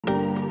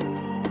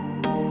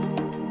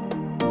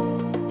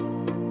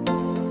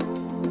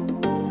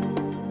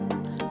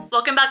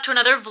Welcome back to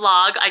another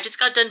vlog. I just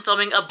got done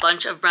filming a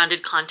bunch of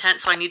branded content,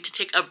 so I need to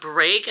take a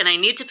break and I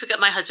need to pick up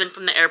my husband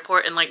from the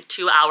airport in like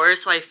 2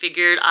 hours. So I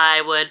figured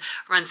I would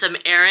run some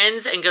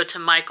errands and go to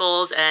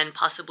Michael's and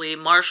possibly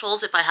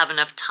Marshall's if I have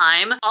enough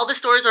time. All the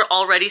stores are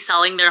already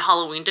selling their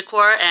Halloween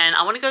decor and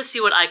I want to go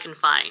see what I can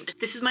find.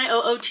 This is my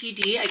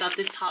OOTD. I got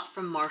this top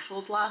from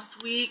Marshall's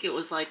last week. It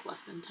was like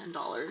less than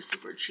 $10,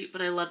 super cheap,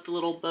 but I love the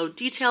little bow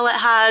detail it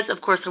has.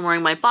 Of course, I'm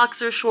wearing my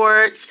boxer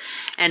shorts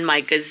and my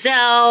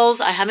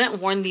gazelles. I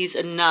haven't worn these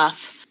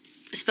enough,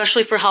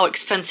 especially for how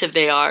expensive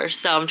they are,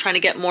 so I'm trying to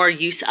get more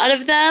use out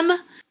of them.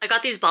 I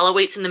got these bala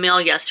weights in the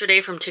mail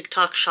yesterday from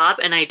TikTok Shop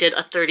and I did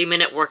a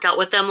 30-minute workout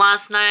with them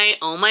last night.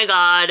 Oh my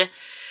god,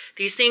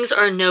 these things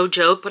are no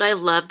joke, but I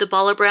love the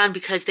Bala brand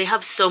because they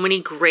have so many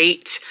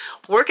great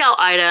workout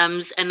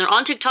items and they're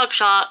on TikTok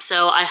Shop.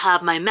 So I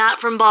have my mat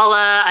from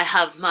Bala, I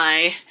have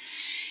my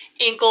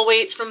ankle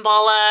weights from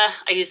Bala,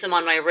 I use them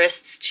on my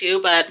wrists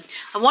too, but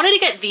I wanted to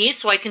get these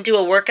so I can do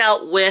a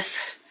workout with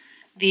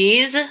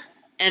these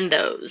and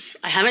those.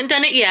 I haven't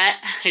done it yet.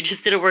 I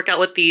just did a workout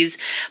with these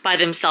by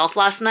themselves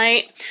last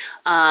night.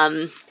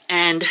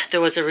 And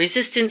there was a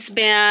resistance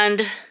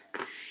band.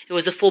 It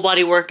was a full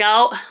body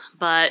workout,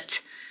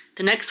 but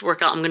the next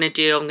workout I'm gonna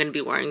do, I'm gonna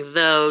be wearing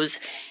those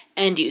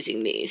and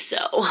using these.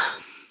 So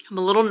I'm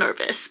a little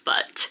nervous,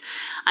 but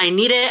I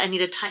need it. I need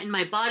to tighten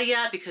my body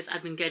up because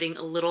I've been getting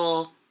a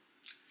little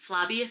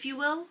flabby, if you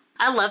will.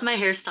 I love my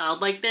hair styled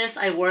like this.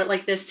 I wore it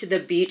like this to the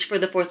beach for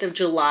the 4th of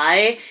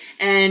July.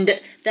 And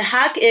the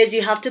hack is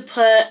you have to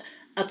put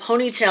a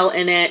ponytail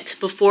in it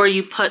before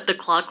you put the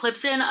claw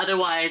clips in.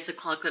 Otherwise, the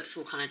claw clips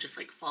will kind of just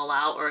like fall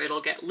out or it'll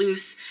get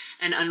loose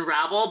and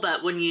unravel.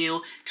 But when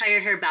you tie your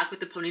hair back with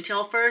the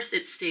ponytail first,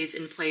 it stays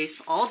in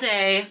place all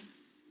day.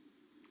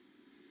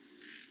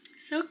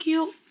 So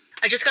cute.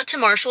 I just got to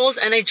Marshall's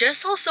and I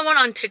just saw someone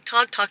on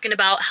TikTok talking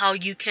about how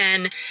you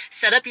can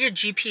set up your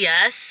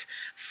GPS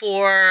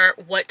for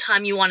what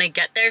time you want to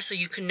get there so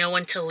you can know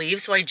when to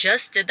leave. So I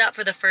just did that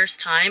for the first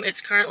time.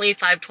 It's currently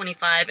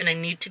 5:25 and I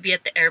need to be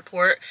at the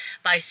airport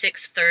by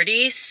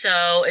 6:30.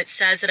 So it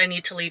says that I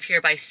need to leave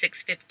here by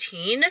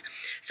 6:15.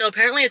 So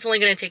apparently it's only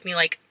going to take me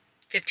like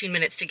 15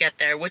 minutes to get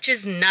there, which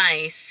is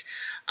nice.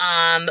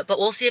 But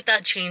we'll see if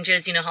that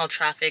changes. You know how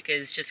traffic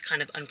is just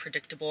kind of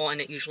unpredictable and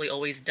it usually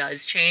always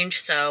does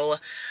change. So,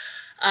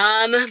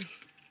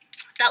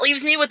 that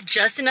leaves me with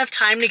just enough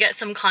time to get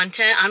some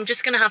content. I'm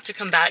just gonna have to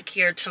come back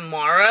here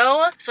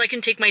tomorrow so I can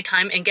take my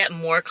time and get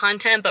more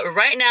content. But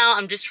right now,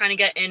 I'm just trying to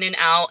get in and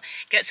out,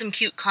 get some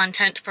cute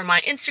content for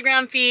my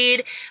Instagram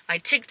feed, my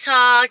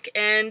TikTok,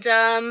 and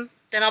then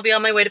I'll be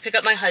on my way to pick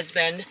up my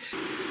husband.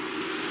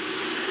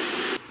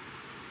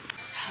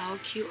 How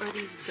cute are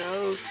these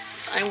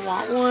ghosts? I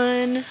want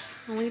one.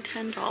 Only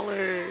 $10.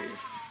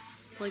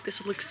 I feel like this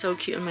would look so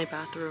cute in my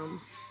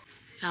bathroom.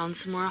 Found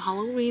some more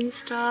Halloween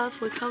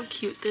stuff. Look how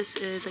cute this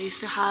is. I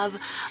used to have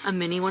a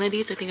mini one of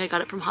these. I think I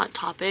got it from Hot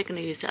Topic and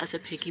I used it as a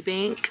piggy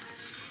bank.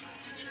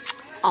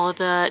 All of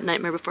the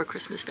Nightmare Before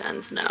Christmas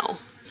fans know.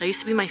 That used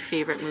to be my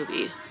favorite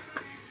movie.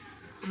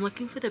 I'm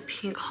looking for the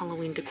pink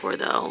Halloween decor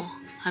though.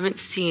 I haven't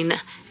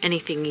seen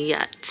anything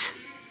yet.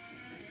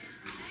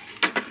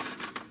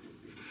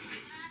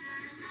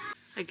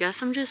 I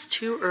guess I'm just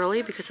too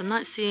early because I'm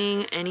not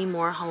seeing any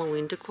more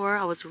Halloween decor.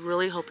 I was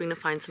really hoping to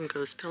find some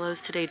ghost pillows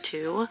today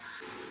too.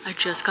 I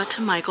just got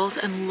to Michael's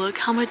and look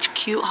how much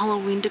cute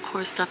Halloween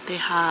decor stuff they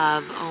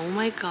have. Oh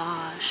my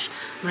gosh.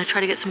 I'm gonna try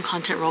to get some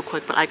content real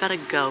quick, but I gotta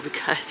go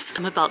because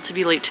I'm about to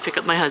be late to pick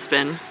up my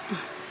husband.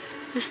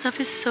 This stuff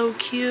is so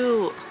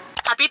cute.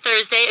 Happy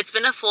Thursday. It's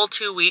been a full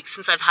 2 weeks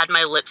since I've had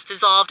my lips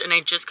dissolved and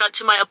I just got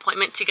to my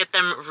appointment to get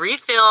them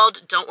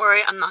refilled. Don't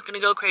worry, I'm not gonna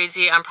go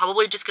crazy. I'm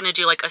probably just gonna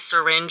do like a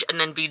syringe and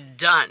then be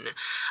done,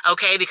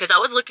 okay? Because I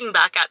was looking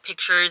back at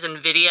pictures and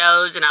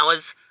videos and I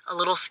was a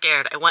little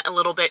scared. I went a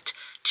little bit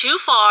too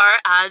far,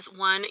 as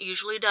one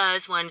usually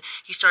does when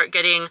you start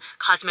getting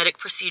cosmetic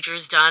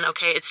procedures done,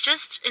 okay? It's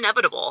just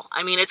inevitable.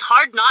 I mean, it's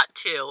hard not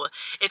to.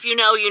 If you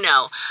know, you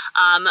know.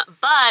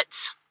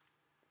 But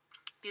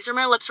these are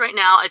my lips right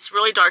now. It's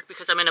really dark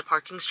because I'm in a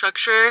parking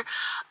structure,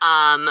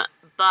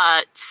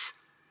 but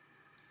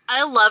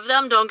I love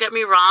them, don't get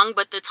me wrong,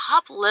 but the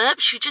top lip,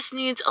 she just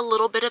needs a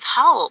little bit of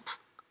help.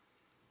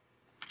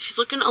 She's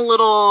looking a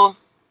little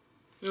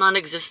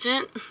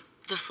non-existent,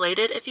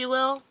 deflated, if you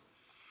will.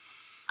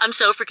 I'm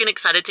so freaking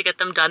excited to get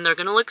them done. They're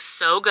gonna look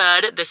so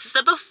good. This is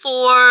the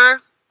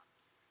before,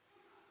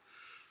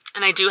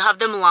 and I do have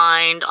them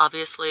lined,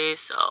 obviously,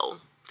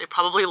 so they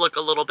probably look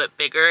a little bit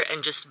bigger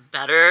and just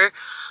better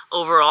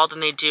overall than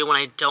they do when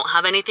I don't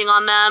have anything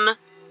on them.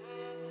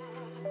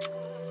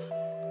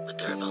 But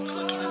they're about to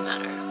look even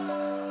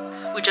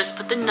better. We just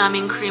put the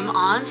numbing cream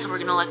on, so we're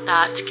gonna let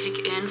that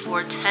kick in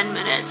for 10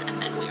 minutes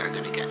and then we are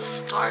gonna get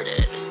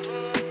started.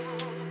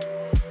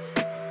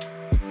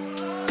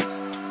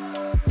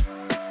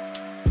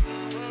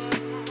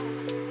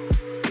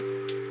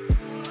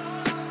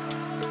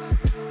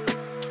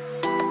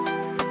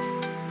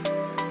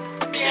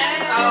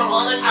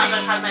 All the time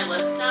I've had my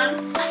lips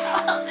done.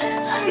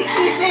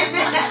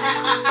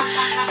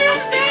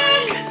 She's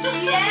big!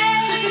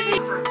 Yay!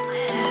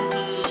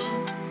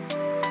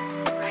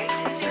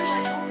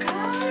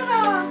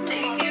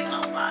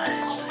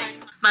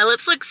 My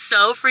lips look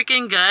so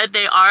freaking good.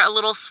 They are a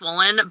little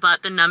swollen,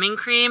 but the numbing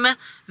cream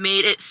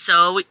made it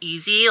so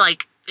easy.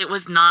 Like, it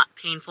was not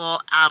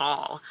painful at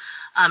all,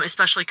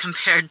 especially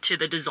compared to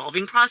the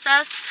dissolving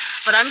process.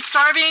 But I'm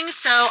starving,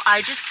 so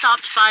I just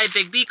stopped by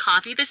Big B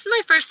Coffee. This is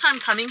my first time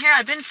coming here.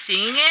 I've been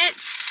seeing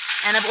it,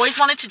 and I've always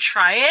wanted to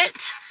try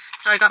it.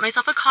 So I got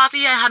myself a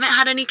coffee. I haven't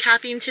had any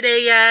caffeine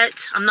today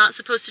yet. I'm not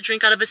supposed to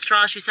drink out of a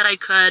straw. She said I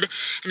could,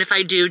 and if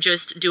I do,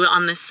 just do it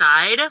on this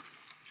side.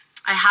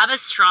 I have a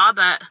straw,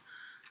 but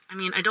I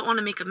mean, I don't want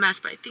to make a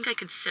mess, but I think I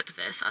could sip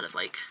this out of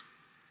like...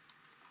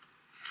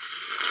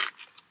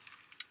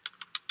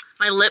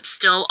 My lips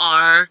still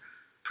are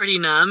pretty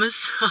numb,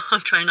 so I'm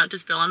trying not to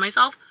spill on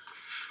myself.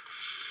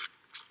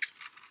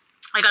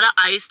 I got an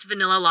iced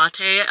vanilla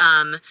latte,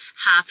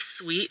 half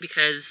sweet,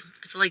 because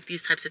I feel like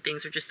these types of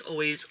things are just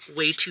always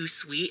way too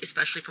sweet,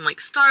 especially from like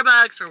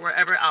Starbucks or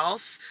wherever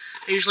else.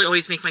 I usually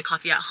always make my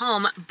coffee at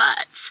home,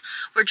 but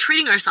we're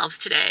treating ourselves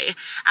today.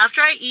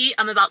 After I eat,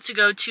 I'm about to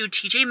go to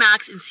TJ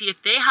Maxx and see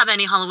if they have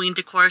any Halloween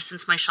decor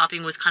since my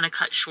shopping was kind of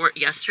cut short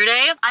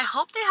yesterday. I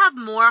hope they have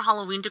more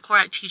Halloween decor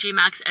at TJ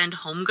Maxx and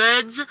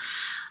HomeGoods.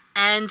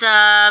 And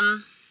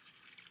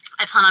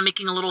I plan on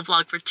making a little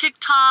vlog for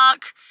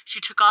TikTok. She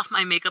took off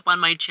my makeup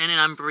on my chin and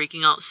I'm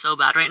breaking out so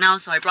bad right now.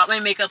 So I brought my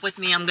makeup with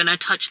me. I'm gonna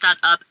touch that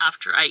up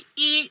after I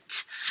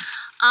eat.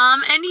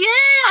 And yay,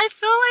 I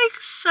feel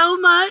like so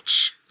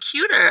much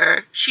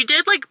cuter. She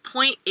did like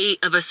 0.8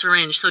 of a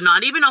syringe, so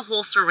not even a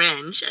whole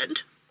syringe.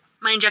 And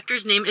my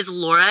injector's name is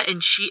Laura,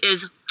 and she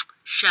is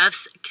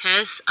chef's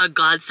kiss, a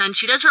godsend.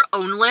 She does her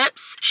own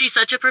lips. She's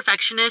such a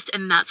perfectionist,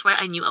 and that's why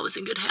I knew I was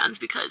in good hands,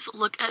 because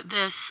look at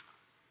this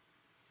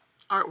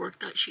artwork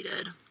that she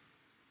did.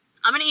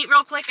 I'm gonna eat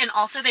real quick, and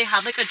also they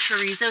had like a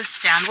chorizo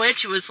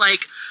sandwich. It was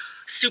like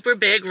super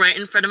big right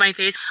in front of my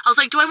face. I was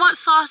like, do I want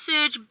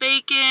sausage,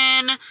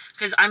 bacon?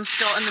 Because I'm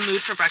still in the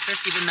mood for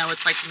breakfast even though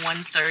it's like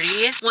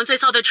 1:30. Once I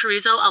saw the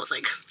chorizo, I was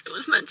like, it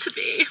was meant to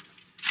be.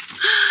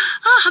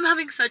 Oh, I'm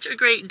having such a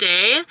great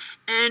day,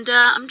 and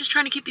I'm just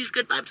trying to keep these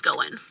good vibes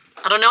going.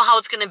 I don't know how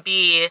it's gonna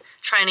be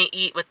trying to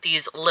eat with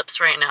these lips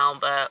right now,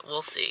 but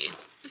we'll see.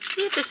 Let's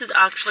see if this is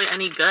actually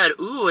any good.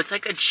 Ooh, it's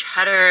like a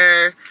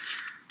cheddar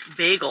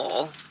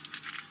bagel.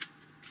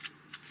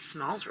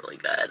 Smells really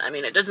good. I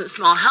mean, it doesn't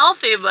smell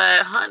healthy,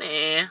 but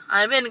honey,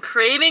 I've been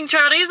craving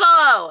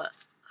chorizo.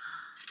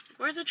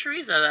 Where's the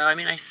chorizo though? I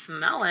mean, I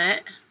smell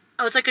it.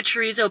 Oh, it's like a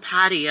chorizo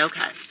patty.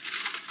 Okay.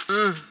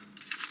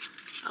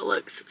 That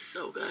looks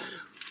so good.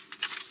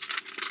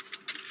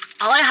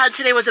 All I had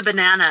today was a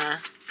banana,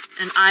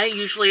 and I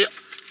usually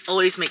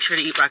always make sure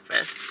to eat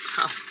breakfast,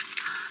 so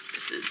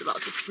this is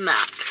about to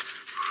smack.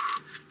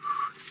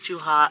 It's too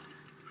hot.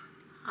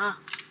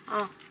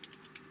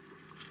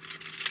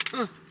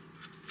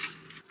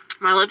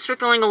 My lips are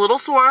feeling a little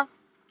sore.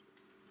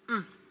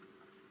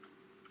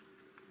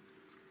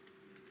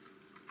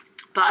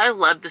 But I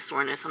love the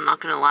soreness, I'm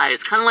not gonna lie.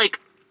 It's kind of like,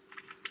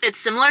 it's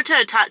similar to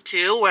a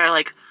tattoo where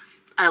like,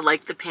 I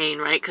like the pain,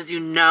 right? Because you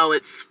know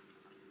it's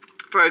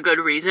for a good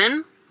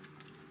reason.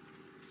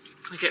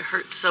 Like, it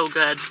hurts so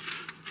good.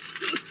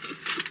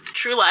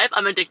 True life,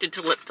 I'm addicted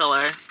to lip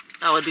filler.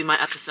 That would be my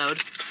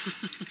episode.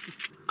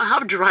 I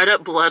have dried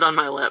up blood on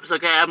my lips,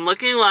 okay? I'm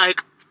looking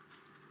like...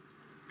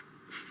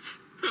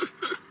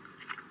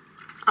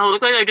 I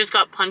look like I just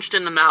got punched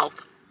in the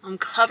mouth. I'm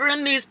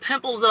covering these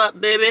pimples up,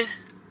 baby.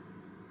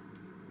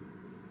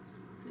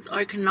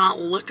 I cannot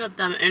look at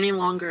them any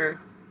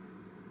longer.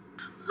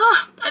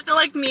 Oh, I feel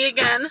like me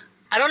again.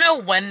 I don't know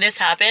when this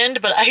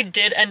happened, but I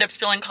did end up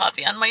spilling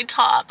coffee on my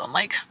top. I'm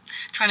like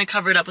trying to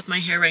cover it up with my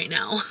hair right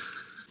now.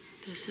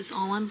 This is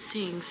all I'm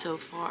seeing so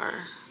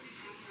far.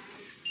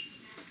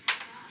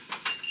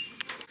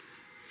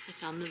 I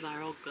found the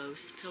viral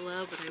ghost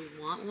pillow, but I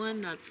want one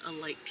that's a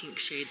light pink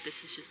shade.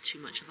 This is just too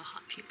much of a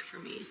hot pink for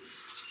me.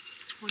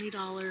 It's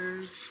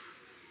 $20.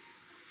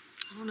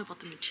 I don't know about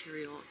the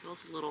material. It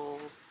feels a little...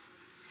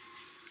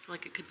 I feel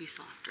like it could be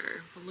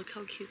softer. But look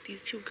how cute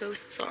these two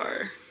ghosts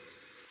are.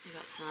 I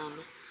got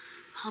some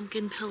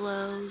pumpkin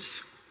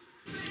pillows.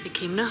 I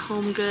came to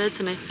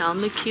HomeGoods and I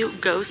found the cute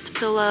ghost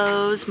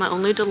pillows. My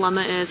only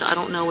dilemma is I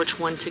don't know which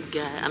one to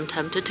get. I'm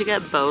tempted to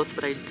get both,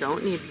 but I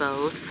don't need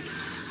both.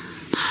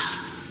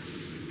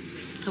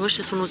 I wish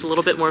this one was a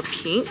little bit more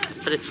pink,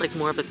 but it's like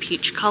more of a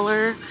peach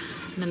color.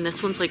 And then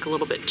this one's like a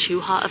little bit too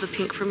hot of a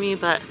pink for me,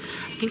 but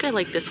I think I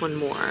like this one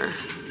more.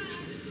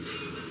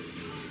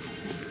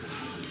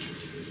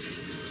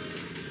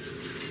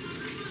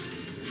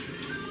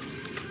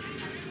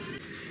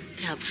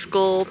 They have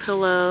skull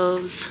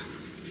pillows.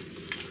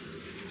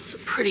 It's a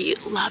pretty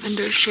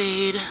lavender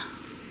shade.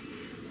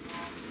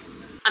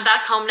 I'm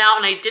back home now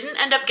and I didn't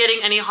end up getting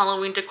any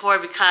Halloween decor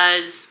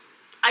because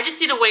I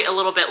just need to wait a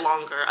little bit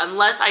longer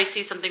unless I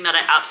see something that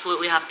I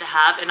absolutely have to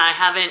have, and I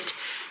haven't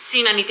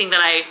seen anything that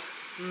I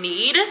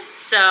need.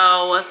 So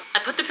I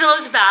put the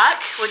pillows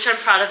back, which I'm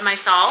proud of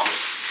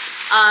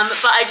myself.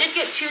 But I did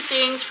get 2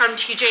 things from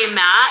TJ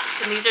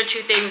Maxx, and these are 2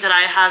 things that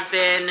I have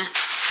been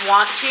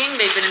wanting.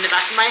 They've been in the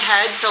back of my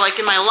head. So like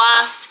in my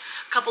last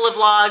couple of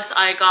vlogs,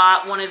 I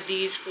got one of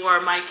these for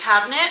my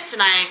cabinets,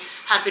 and I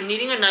have been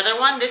needing another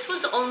one. This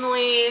was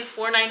only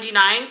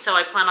 $4.99, so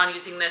I plan on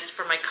using this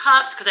for my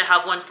cups because I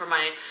have one for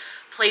my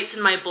plates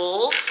and my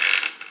bowls.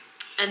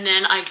 And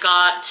then I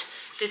got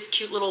this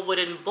cute little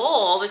wooden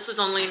bowl. This was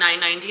only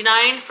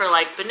 $9.99 for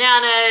like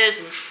bananas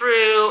and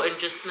fruit and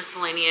just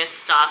miscellaneous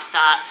stuff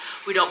that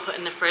we don't put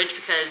in the fridge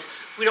because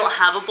we don't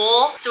have a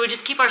bowl. So we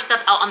just keep our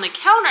stuff out on the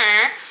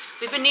counter.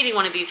 We've been needing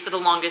one of these for the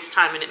longest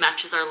time, and it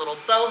matches our little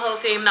boho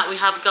theme that we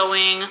have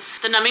going.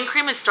 The numbing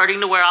cream is starting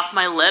to wear off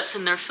my lips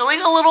and they're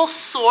feeling a little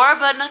sore,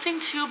 but nothing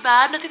too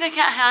bad, nothing I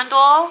can't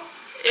handle.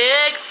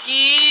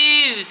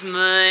 Excuse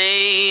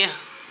me.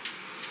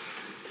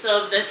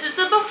 So this is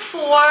the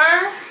before.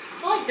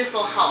 I feel like this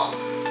will help.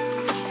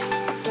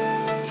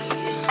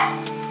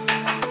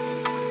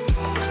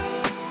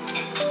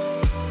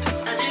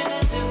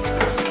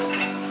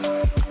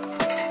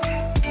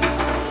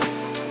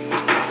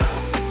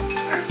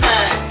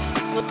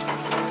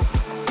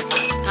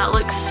 That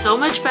looks so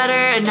much better,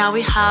 and now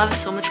we have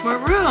so much more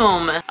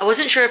room. I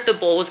wasn't sure if the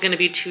bowl was gonna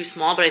be too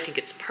small, but I think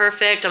it's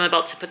perfect. I'm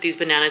about to put these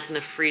bananas in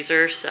the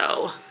freezer,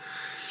 so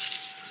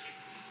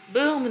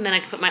boom, and then I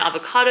can put my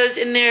avocados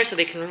in there so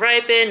they can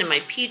ripen, and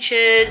my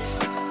peaches.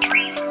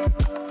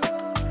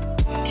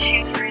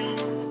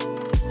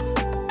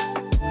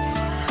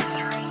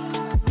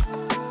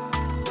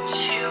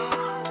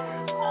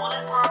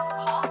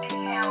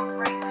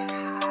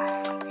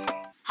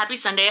 Happy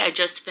Sunday. I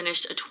just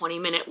finished a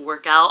 20-minute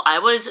workout. I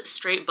was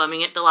straight bumming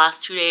it the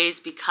last 2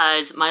 days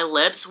because my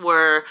lips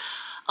were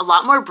a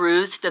lot more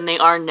bruised than they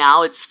are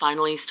now. It's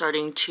finally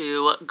starting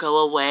to go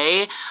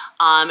away.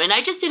 And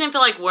I just didn't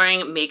feel like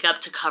wearing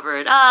makeup to cover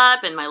it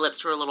up, and my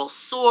lips were a little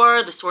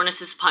sore. The soreness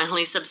is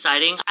finally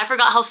subsiding. I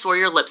forgot how sore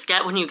your lips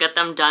get when you get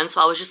them done, so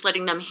I was just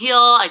letting them heal.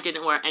 I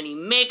didn't wear any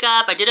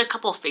makeup. I did a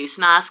couple face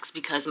masks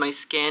because my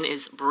skin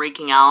is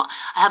breaking out.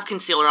 I have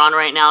concealer on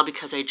right now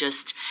because I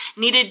just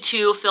needed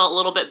to feel a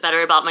little bit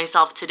better about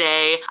myself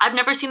today. I've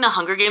never seen the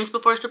Hunger Games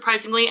before,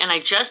 surprisingly, and I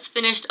just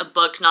finished a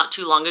book not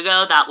too long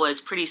ago that was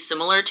pretty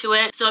similar to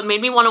it. So it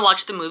made me want to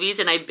watch the movies,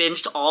 and I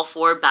binged all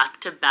 4 back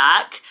to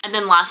back. And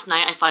then last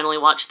night I finally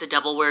watched The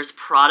Devil Wears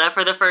Prada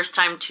for the first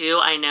time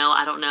too. I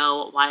don't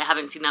know why I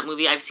haven't seen that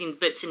movie. I've seen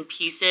bits and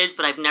pieces,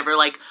 but I've never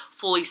like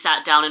fully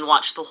sat down and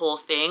watched the whole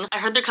thing. I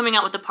heard they're coming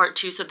out with a part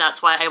 2, so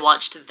that's why I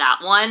watched that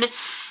one.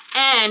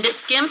 And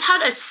Skims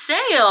had a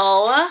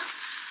sale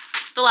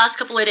the last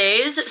couple of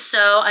days,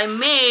 so I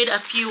made a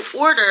few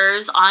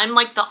orders. I'm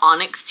like the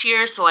Onyx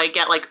tier, so I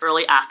get like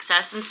early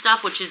access and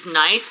stuff, which is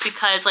nice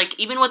because like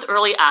even with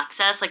early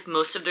access, like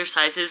most of their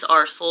sizes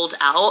are sold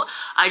out.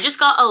 I just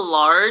got a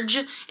large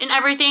in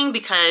everything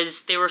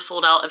because they were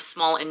sold out of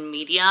small and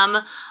medium.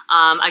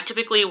 I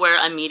typically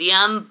wear a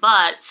medium,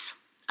 but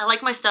I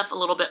like my stuff a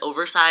little bit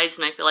oversized,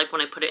 and I feel like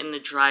when I put it in the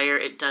dryer,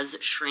 it does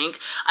shrink.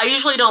 I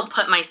usually don't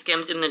put my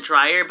Skims in the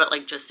dryer, but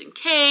like just in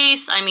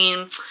case. I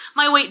mean,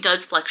 my weight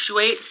does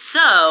fluctuate.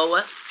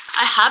 So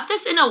I have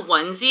this in a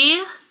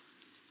onesie,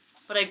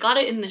 but I got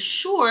it in the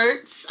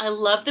shorts. I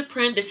love the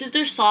print. This is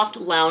their soft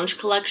lounge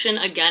collection.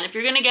 Again, if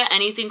you're gonna get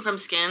anything from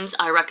Skims,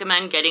 I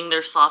recommend getting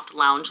their soft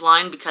lounge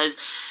line because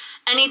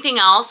anything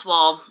else,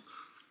 well,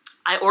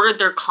 I ordered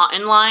their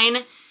cotton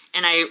line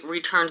and I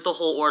returned the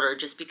whole order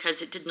just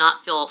because it did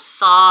not feel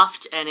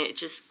soft and it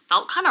just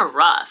felt kind of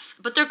rough.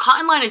 But their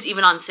cotton line is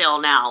even on sale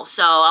now,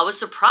 so I was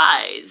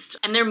surprised.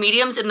 And their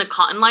mediums in the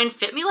cotton line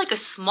fit me like a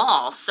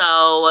small,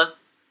 so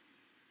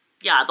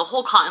yeah, the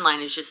whole cotton line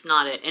is just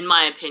not it, in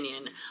my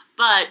opinion.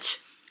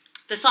 But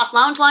the soft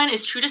lounge line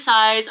is true to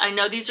size. I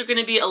know these are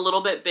gonna be a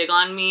little bit big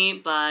on me,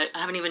 but I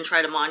haven't even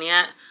tried them on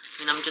yet. I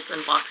mean, I'm just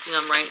unboxing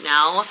them right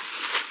now.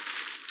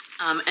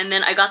 And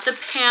then I got the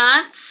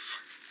pants.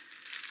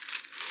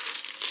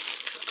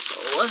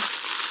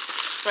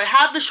 So I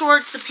have the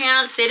shorts, the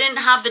pants. They didn't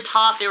have the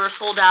top, they were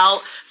sold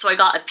out, so I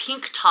got a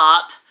pink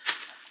top.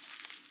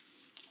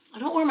 I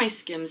don't wear my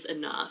Skims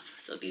enough,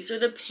 so these are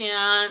the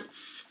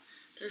pants.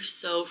 They're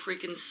so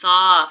freaking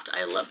soft.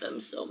 I love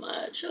them so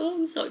much. Oh,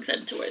 I'm so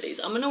excited to wear these.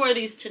 I'm gonna wear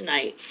these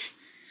tonight.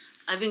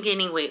 I've been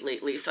gaining weight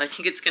lately, so I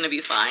think it's gonna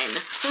be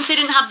fine. Since they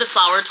didn't have the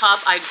flower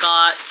top, I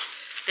got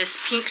this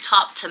pink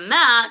top to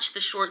match the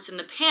shorts and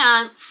the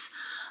pants.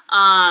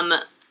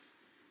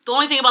 The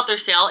only thing about their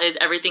sale is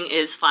everything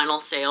is final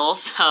sale,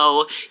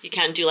 so you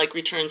can't do like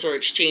returns or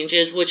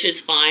exchanges, which is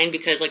fine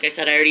because like I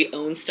said, I already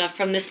own stuff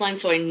from this line,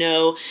 so I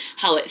know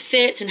how it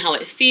fits and how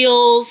it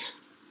feels.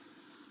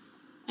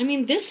 I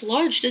mean, this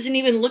large doesn't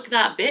even look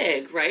that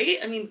big, right?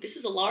 I mean, this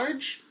is a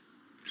large,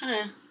 kind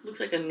of looks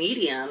like a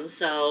medium,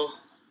 so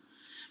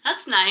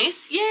that's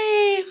nice,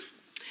 yay!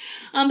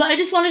 But I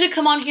just wanted to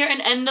come on here and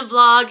end the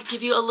vlog,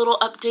 give you a little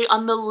update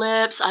on the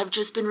lips. I've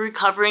just been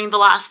recovering the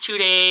last 2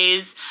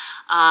 days.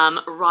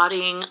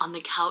 Rotting on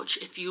the couch,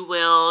 if you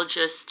will,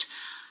 just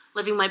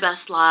living my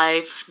best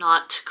life,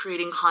 not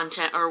creating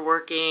content or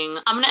working.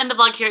 I'm gonna end the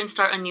vlog here and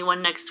start a new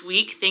one next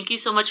week. Thank you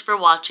so much for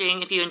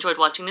watching. If you enjoyed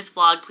watching this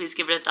vlog, please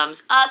give it a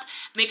thumbs up.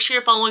 Make sure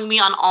you're following me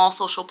on all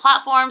social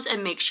platforms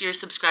and make sure you're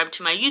subscribed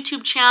to my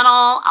YouTube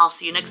channel. I'll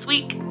see you next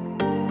week.